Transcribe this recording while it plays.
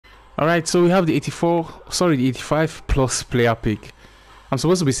All right, so we have the 85 plus player pick. I'm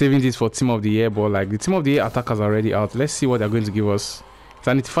supposed to be saving this for team of the year, but like the team of the year attackers are already out. Let's see what they're going to give us. It's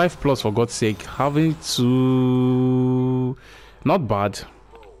an 85 plus, for God's sake. Having to, not bad.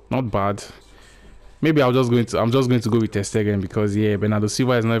 Maybe I'm just going to go with Ter Stegen because yeah, Bernardo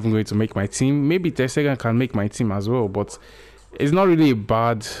Silva is not even going to make my team. Maybe Ter Stegen can make my team as well, but it's not really a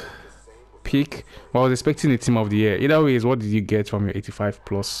bad pick. But I was expecting the team of the year. Either way, is what did you get from your 85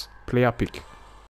 plus player pick?